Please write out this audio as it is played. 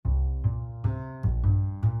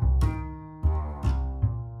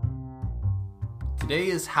Today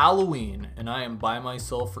is Halloween, and I am by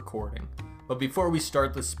myself recording. But before we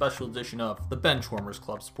start this special edition of the Benchwarmers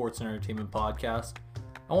Club Sports and Entertainment Podcast,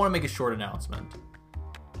 I want to make a short announcement.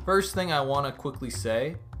 First thing I want to quickly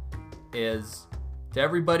say is to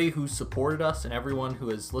everybody who supported us and everyone who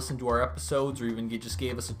has listened to our episodes or even just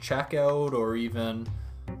gave us a check out or even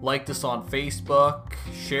liked us on Facebook,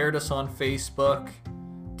 shared us on Facebook,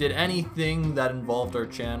 did anything that involved our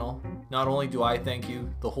channel. Not only do I thank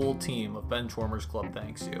you, the whole team of Benchwarmers Club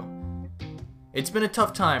thanks you. It's been a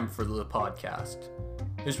tough time for the podcast.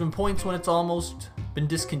 There's been points when it's almost been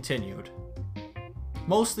discontinued.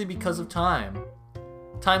 Mostly because of time.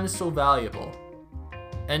 Time is so valuable.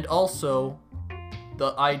 And also,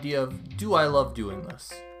 the idea of, do I love doing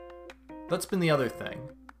this? That's been the other thing.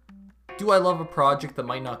 Do I love a project that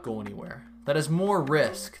might not go anywhere? That has more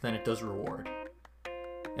risk than it does reward?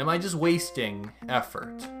 Am I just wasting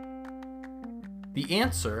effort? The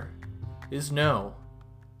answer is no.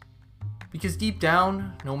 Because deep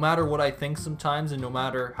down, no matter what I think sometimes and no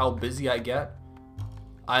matter how busy I get,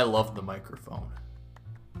 I love the microphone.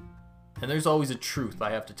 And there's always a truth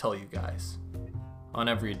I have to tell you guys on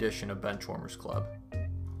every edition of Benchwarmers Club.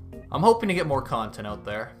 I'm hoping to get more content out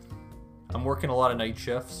there. I'm working a lot of night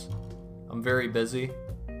shifts. I'm very busy.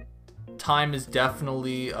 Time is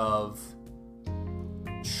definitely of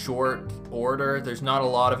short order. There's not a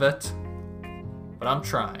lot of it, but I'm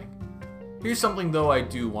trying. Here's something though I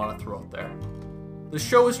do want to throw out there. The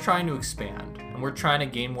show is trying to expand, and we're trying to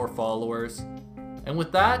gain more followers. And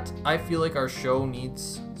with that, I feel like our show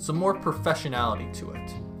needs some more professionality to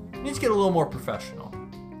it. It needs to get a little more professional.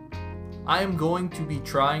 I am going to be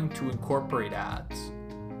trying to incorporate ads.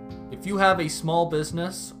 If you have a small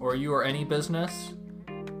business, or you are any business,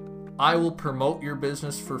 I will promote your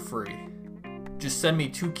business for free. Just send me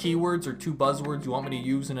 2 keywords or 2 buzzwords you want me to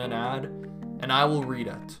use in an ad, and I will read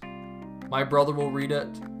it. My brother will read it,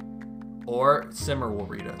 or Simmer will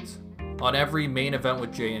read it, on every main event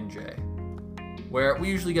with J&J, where we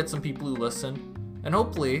usually get some people who listen, and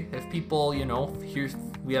hopefully, if people, hear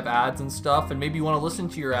we have ads and stuff, and maybe you want to listen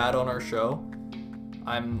to your ad on our show,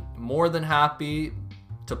 I'm more than happy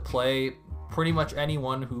to play pretty much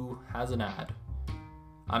anyone who has an ad.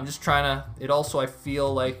 I'm just trying to, it also I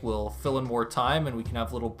feel like will fill in more time and we can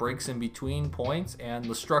have little breaks in between points, and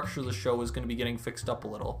the structure of the show is going to be getting fixed up a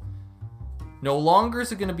little. No longer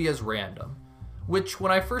is it going to be as random, which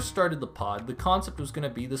when I first started the pod, the concept was going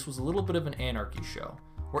to be this was a little bit of an anarchy show,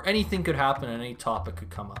 where anything could happen and any topic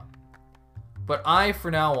could come up. But I,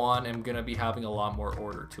 for now on, am going to be having a lot more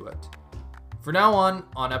order to it. For now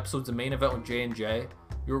on episodes of Main Event with J&J,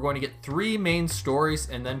 we were going to get 3 main stories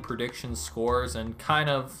and then predictions, scores, and kind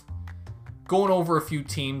of going over a few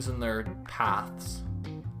teams and their paths.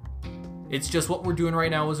 It's just what we're doing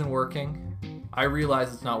right now isn't working. I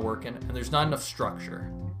realize it's not working, and there's not enough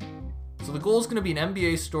structure. So the goal is going to be an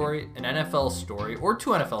NBA story, an NFL story, or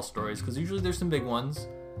 2 NFL stories, because usually there's some big ones,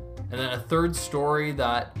 and then a third story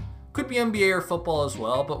that could be NBA or football as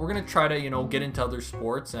well, but we're going to try to, get into other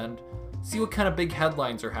sports and see what kind of big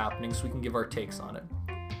headlines are happening so we can give our takes on it.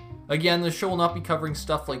 Again, the show will not be covering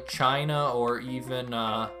stuff like China or even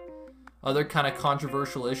other kind of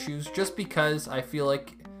controversial issues, just because I feel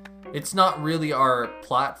like it's not really our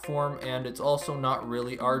platform and it's also not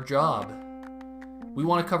really our job. We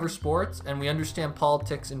want to cover sports, and we understand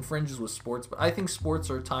politics infringes with sports, but I think sports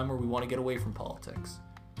are a time where we want to get away from politics.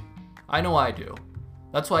 I know I do.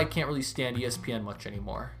 That's why I can't really stand ESPN much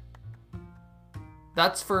anymore.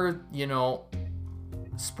 That's for,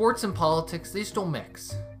 sports and politics, they just don't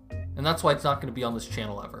mix. And that's why it's not going to be on this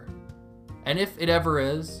channel ever. And if it ever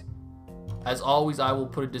is, as always, I will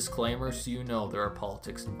put a disclaimer so you know there are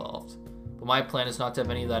politics involved. But my plan is not to have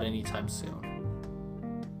any of that anytime soon.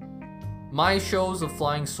 My shows of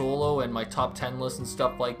flying solo and my top 10 lists and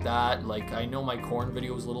stuff like that, like I know my corn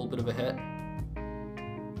video was a little bit of a hit,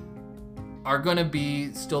 are going to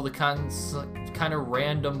be still the kind of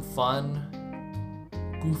random, fun,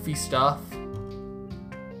 goofy stuff.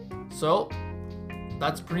 So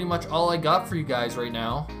that's pretty much all I got for you guys right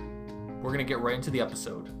now. We're going to get right into the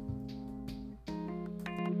episode.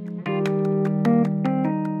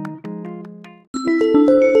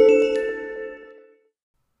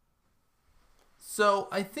 So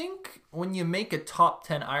I think when you make a top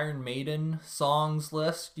 10 Iron Maiden songs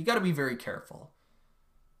list, you got to be very careful.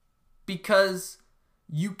 Because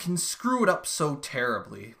you can screw it up so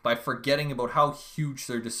terribly by forgetting about how huge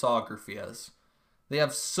their discography is. They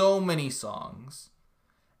have so many songs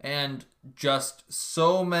and just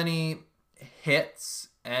so many hits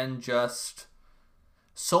and just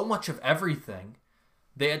so much of everything.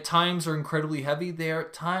 They at times are incredibly heavy. They are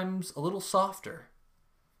at times a little softer.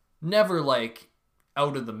 Never like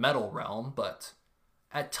out of the metal realm, but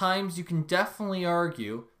at times you can definitely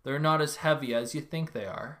argue they're not as heavy as you think they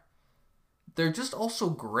are. They're just also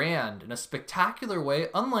grand in a spectacular way.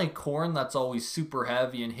 Unlike Korn, that's always super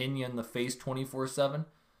heavy and hitting you in the face 24/7,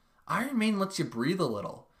 Iron Maiden lets you breathe a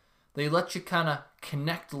little. They let you kind of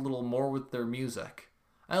connect a little more with their music.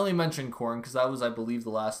 I only mentioned Korn because that was, I believe, the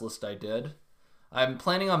last list I did. I'm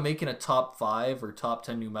planning on making a top 5 or top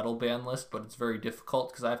 10 new metal band list, but it's very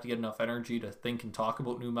difficult because I have to get enough energy to think and talk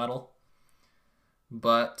about new metal.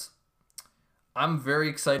 But I'm very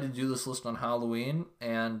excited to do this list on Halloween,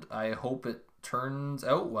 and I hope it turns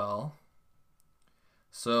out well.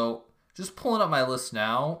 So, just pulling up my list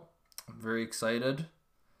now. I'm very excited.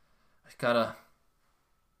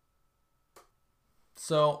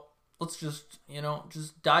 So, let's just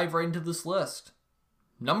dive right into this list.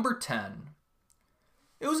 Number 10.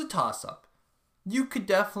 It was a toss-up. You could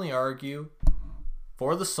definitely argue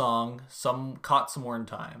for the song, some caught some more in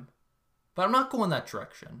time. But I'm not going that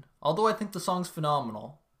direction. Although I think the song's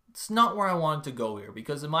phenomenal, it's not where I wanted to go here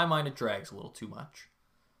because in my mind it drags a little too much.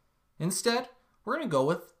 Instead, we're going to go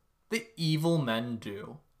with The Evil Men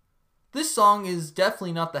Do. This song is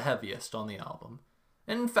definitely not the heaviest on the album.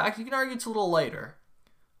 And in fact, you can argue it's a little lighter.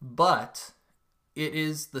 But it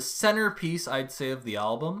is the centerpiece, I'd say, of the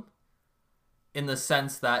album, in the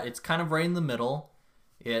sense that it's kind of right in the middle.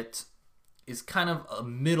 It is kind of a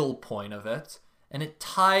middle point of it, and it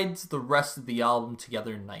ties the rest of the album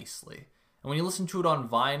together nicely. And when you listen to it on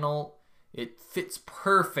vinyl, it fits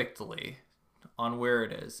perfectly on where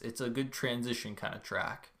it is. It's a good transition kind of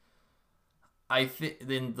track. I think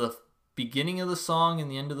in the beginning of the song and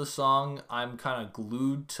the end of the song, I'm kind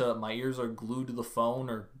of my ears are glued to the phone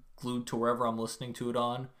or glued to wherever I'm listening to it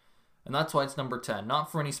on. And that's why it's number 10.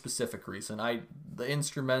 Not for any specific reason. The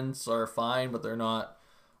instruments are fine, but they're not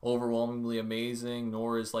overwhelmingly amazing,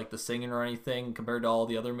 nor is like the singing or anything compared to all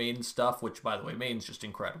the other Maiden stuff, which, by the way, Maiden's just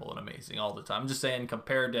incredible and amazing all the time. I'm just saying,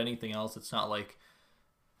 compared to anything else, it's not like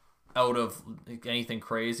out of anything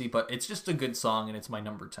crazy, but it's just a good song, and it's my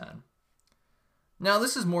number 10. Now,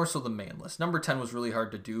 this is more so the main list. Number 10 was really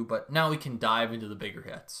hard to do, but now we can dive into the bigger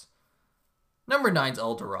hits. Number 9's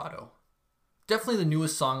El Dorado. Definitely the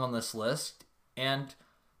newest song on this list, and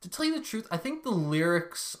to tell you the truth, I think the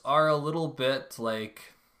lyrics are a little bit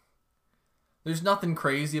like, there's nothing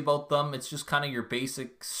crazy about them. It's just kind of your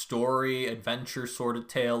basic story, adventure sort of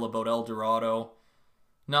tale about El Dorado.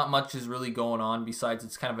 Not much is really going on besides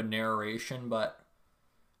it's kind of a narration, but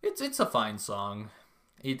it's a fine song.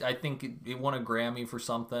 I think it won a Grammy for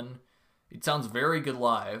something. It sounds very good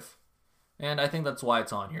live, and I think that's why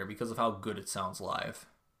it's on here, because of how good it sounds live.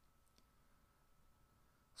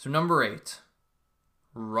 So number 8,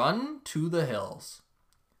 Run to the Hills.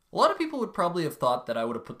 A lot of people would probably have thought that I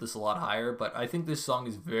would have put this a lot higher, but I think this song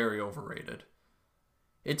is very overrated.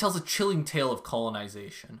 It tells a chilling tale of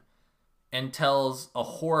colonization, and tells a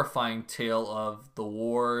horrifying tale of the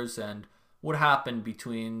wars and what happened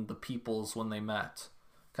between the peoples when they met.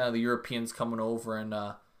 Kind of the Europeans coming over and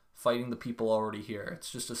fighting the people already here.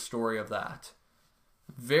 It's just a story of that.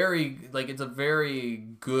 It's a very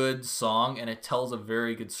good song, and it tells a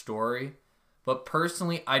very good story. But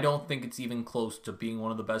personally, I don't think it's even close to being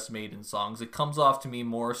one of the best Maiden songs. It comes off to me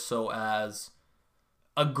more so as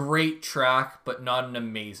a great track, but not an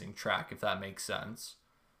amazing track, if that makes sense.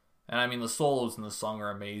 And I mean, the solos in the song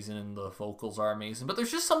are amazing, and the vocals are amazing. But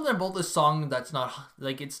there's just something about this song that's not,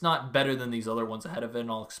 it's not better than these other ones ahead of it,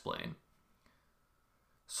 and I'll explain.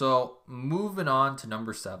 So, moving on to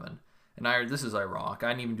number 7. And this is ironic. I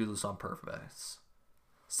didn't even do this on purpose.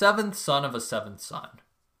 Seventh Son of a Seventh Son.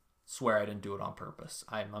 Swear I didn't do it on purpose.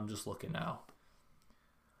 I'm just looking now.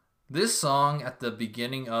 This song at the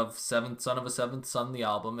beginning of Seventh Son of a Seventh Son, the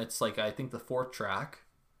album, it's like, I think, the 4th track,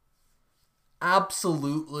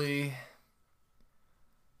 absolutely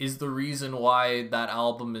is the reason why that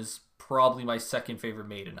album is probably my second favorite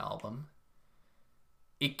Maiden album.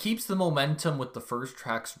 It keeps the momentum with the first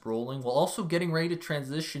tracks rolling while also getting ready to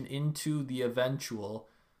transition into the eventual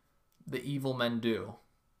The Evil Men Do.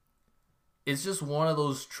 It's just one of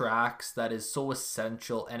those tracks that is so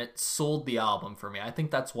essential, and it sold the album for me. I think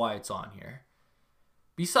that's why it's on here.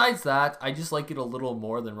 Besides that, I just like it a little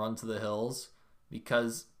more than Run to the Hills,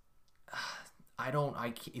 because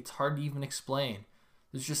it's hard to even explain.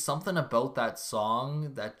 There's just something about that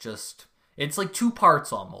song that it's like 2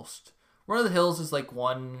 parts almost. Run to the Hills is like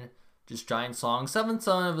one just giant song. Seventh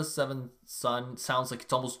Son of a Seventh Son sounds like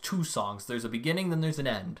it's almost 2 songs. There's a beginning, then there's an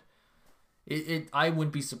end. I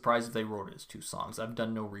wouldn't be surprised if they wrote it as 2 songs. I've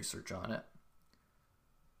done no research on it.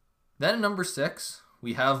 Then at number 6,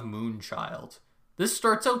 we have Moonchild. This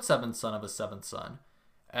starts out Seventh Son of a Seventh Son.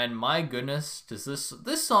 And my goodness, does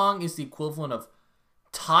this song is the equivalent of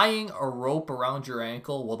tying a rope around your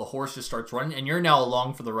ankle while the horse just starts running, and you're now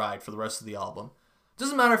along for the ride for the rest of the album.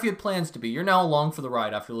 Doesn't matter if you had plans to be. You're now along for the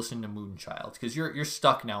ride after listening to Moonchild, because you're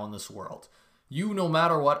stuck now in this world. You, no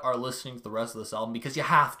matter what, are listening to the rest of this album because you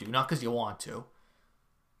have to, not because you want to.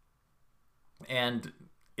 And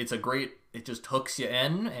it's it just hooks you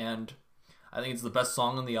in, and I think it's the best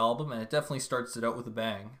song on the album, and it definitely starts it out with a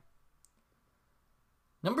bang.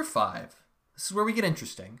 Number 5. This is where we get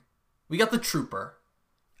interesting. We got The Trooper.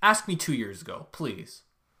 Ask me 2 years ago, please.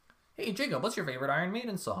 Hey, Jacob, what's your favorite Iron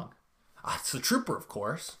Maiden song? It's The Trooper, of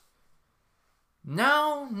course.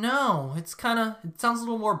 No. It sounds a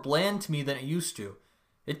little more bland to me than it used to.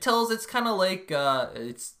 It's kind of like,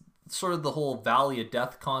 it's sort of the whole Valley of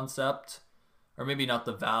Death concept. Or maybe not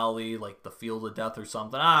the Valley, like the Field of Death or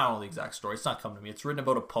something. I don't know the exact story. It's not coming to me. It's written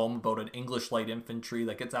about a poem about an English light infantry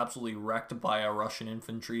that gets absolutely wrecked by a Russian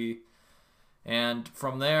infantry. And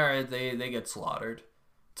from there, they get slaughtered.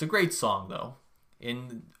 It's a great song, though.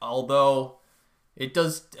 Although it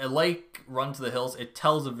does, like Run to the Hills, it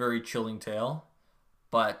tells a very chilling tale.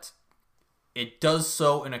 But it does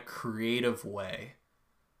so in a creative way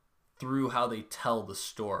through how they tell the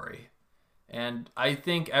story. And I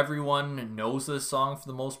think everyone knows this song for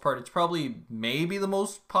the most part. It's probably maybe the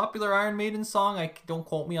most popular Iron Maiden song. Don't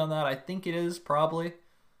quote me on that. I think it is probably.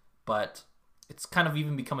 But it's kind of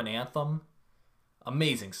even become an anthem.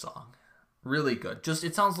 Amazing song. Really good. Just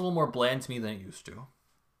it sounds a little more bland to me than it used to.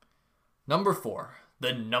 Number 4.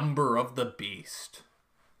 The Number of the Beast.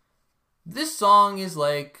 This song is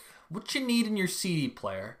like what you need in your CD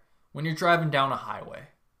player when you're driving down a highway.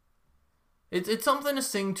 It's something to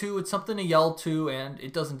sing to, it's something to yell to, and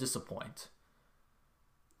it doesn't disappoint.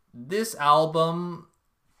 This album,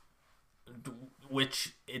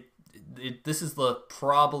 which this is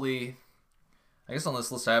probably, I guess on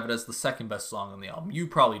this list I have it as the second best song on the album. You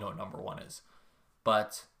probably know what number 1 is.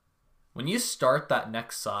 But when you start that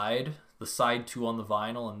next side, the side 2 on the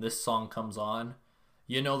vinyl, and this song comes on,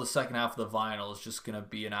 you know the second half of the vinyl is just going to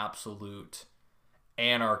be an absolute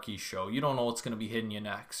anarchy show. You don't know what's going to be hitting you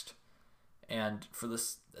next. And for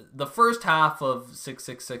the first half of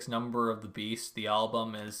 666 Number of the Beast, the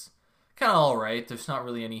album is kind of alright. There's not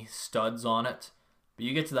really any studs on it. But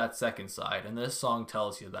you get to that second side, and this song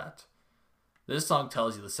tells you that. This song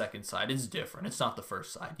tells you the second side is different. It's not the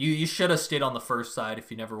first side. You should have stayed on the first side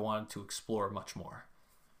if you never wanted to explore much more.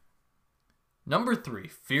 Number 3,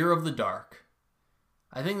 Fear of the Dark.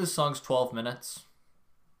 I think this song's 12 minutes.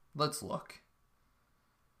 Let's look.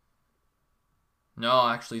 No,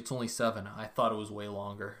 actually, it's only 7. I thought it was way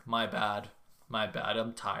longer. My bad.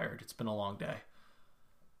 I'm tired. It's been a long day.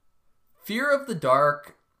 Fear of the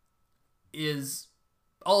Dark is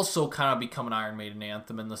also kind of become an Iron Maiden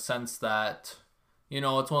anthem in the sense that, it's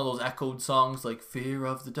one of those echoed songs like Fear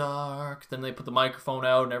of the Dark. Then they put the microphone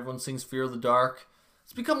out and everyone sings Fear of the Dark.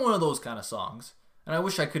 It's become one of those kind of songs. And I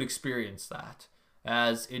wish I could experience that,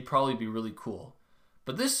 as it'd probably be really cool.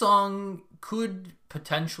 But this song could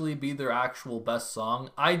potentially be their actual best song.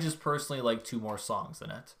 I just personally like 2 more songs in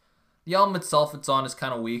it. The album itself it's on is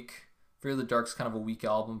kind of weak. Fear of the Dark's kind of a weak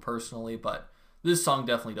album personally, but this song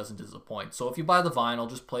definitely doesn't disappoint. So if you buy the vinyl,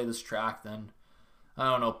 just play this track, then, I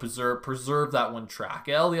don't know, preserve that one track.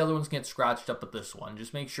 All the other ones get scratched up with this one.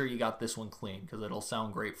 Just make sure you got this one clean, because it'll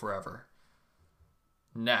sound great forever.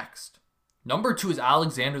 Next. Number 2 is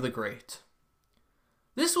Alexander the Great.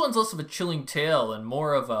 This one's less of a chilling tale and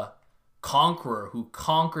more of a conqueror who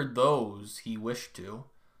conquered those he wished to.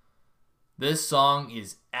 This song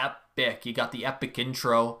is epic. You got the epic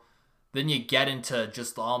intro. Then you get into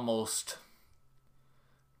just almost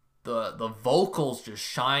the vocals just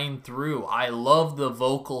shine through. I love the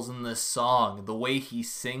vocals in this song. The way he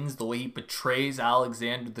sings, the way he portrays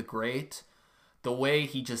Alexander the Great, the way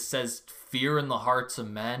he just says fear in the hearts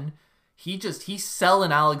of men. He's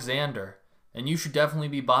selling Alexander. And you should definitely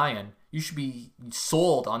be buying. You should be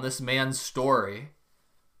sold on this man's story.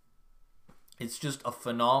 It's just a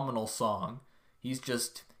phenomenal song. He's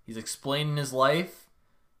explaining his life.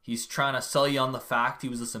 He's trying to sell you on the fact he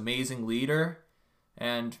was this amazing leader.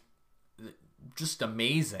 And just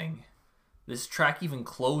amazing. This track even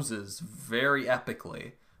closes very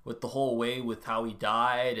epically with the whole way with how he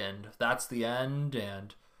died, and that's the end,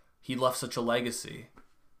 and he left such a legacy.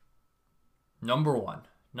 Number 1.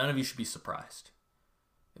 None of you should be surprised.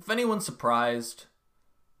 If anyone's surprised,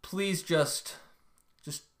 please just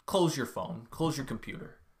close your phone, close your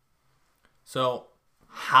computer. So,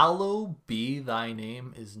 Hallowed Be Thy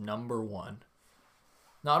Name is number 1.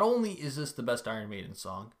 Not only is this the best Iron Maiden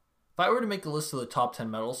song, if I were to make a list of the top 10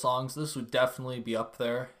 metal songs, this would definitely be up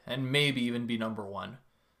there, and maybe even be number 1.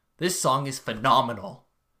 This song is phenomenal.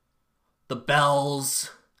 The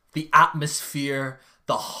bells, the atmosphere,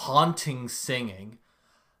 the haunting singing.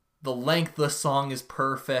 The length of the song is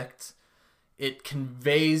perfect. It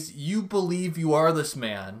conveys you believe you are this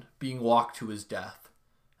man being walked to his death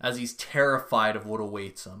as he's terrified of what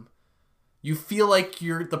awaits him. You feel like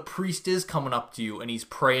the priest is coming up to you and he's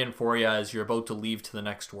praying for you as you're about to leave to the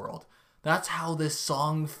next world. That's how this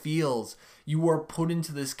song feels. You are put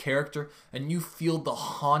into this character and you feel the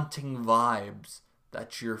haunting vibes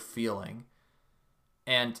that you're feeling.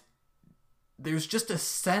 And there's just a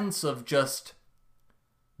sense of just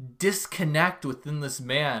disconnect within this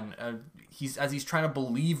man. As he's trying to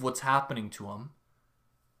believe what's happening to him.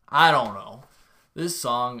 I don't know. This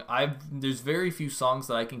song, there's very few songs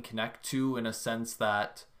that I can connect to in a sense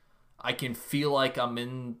that I can feel like I'm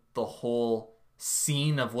in the whole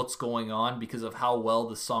scene of what's going on because of how well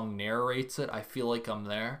the song narrates it. I feel like I'm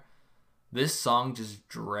there. This song just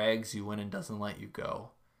drags you in and doesn't let you go.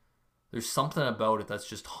 There's something about it that's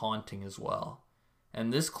just haunting as well.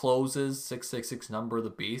 And this closes 666 Number of the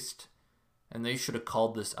Beast. And they should have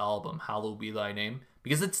called this album Hallowed Be Thy Name,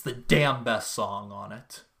 because it's the damn best song on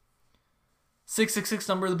it. 666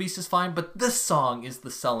 Number of the Beast is fine, but this song is the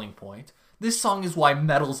selling point. This song is why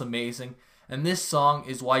metal's amazing, and this song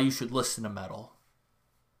is why you should listen to metal.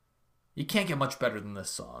 You can't get much better than this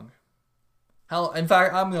song. Hell, in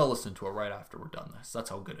fact, I'm going to listen to it right after we're done this. That's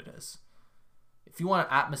how good it is. If you want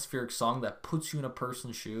an atmospheric song that puts you in a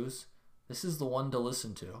person's shoes, this is the one to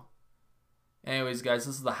listen to. Anyways, guys,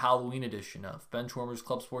 this is the Halloween edition of Benchwarmers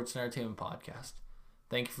Club Sports and Entertainment Podcast.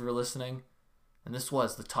 Thank you for listening, and this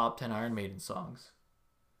was the top 10 Iron Maiden songs.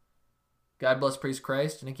 God bless, praise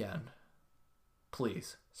Christ, and again,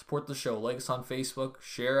 please support the show. Like us on Facebook,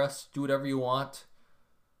 share us, do whatever you want.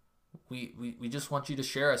 We just want you to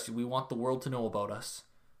share us. We want the world to know about us.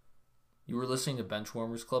 You were listening to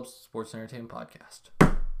Benchwarmers Club Sports and Entertainment Podcast.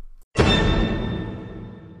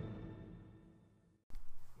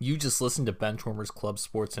 You just listened to Benchwarmers Club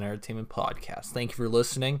Sports and Entertainment Podcast. Thank you for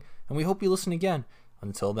listening, and we hope you listen again.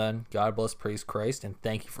 Until then, God bless, praise Christ, and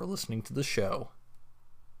thank you for listening to the show.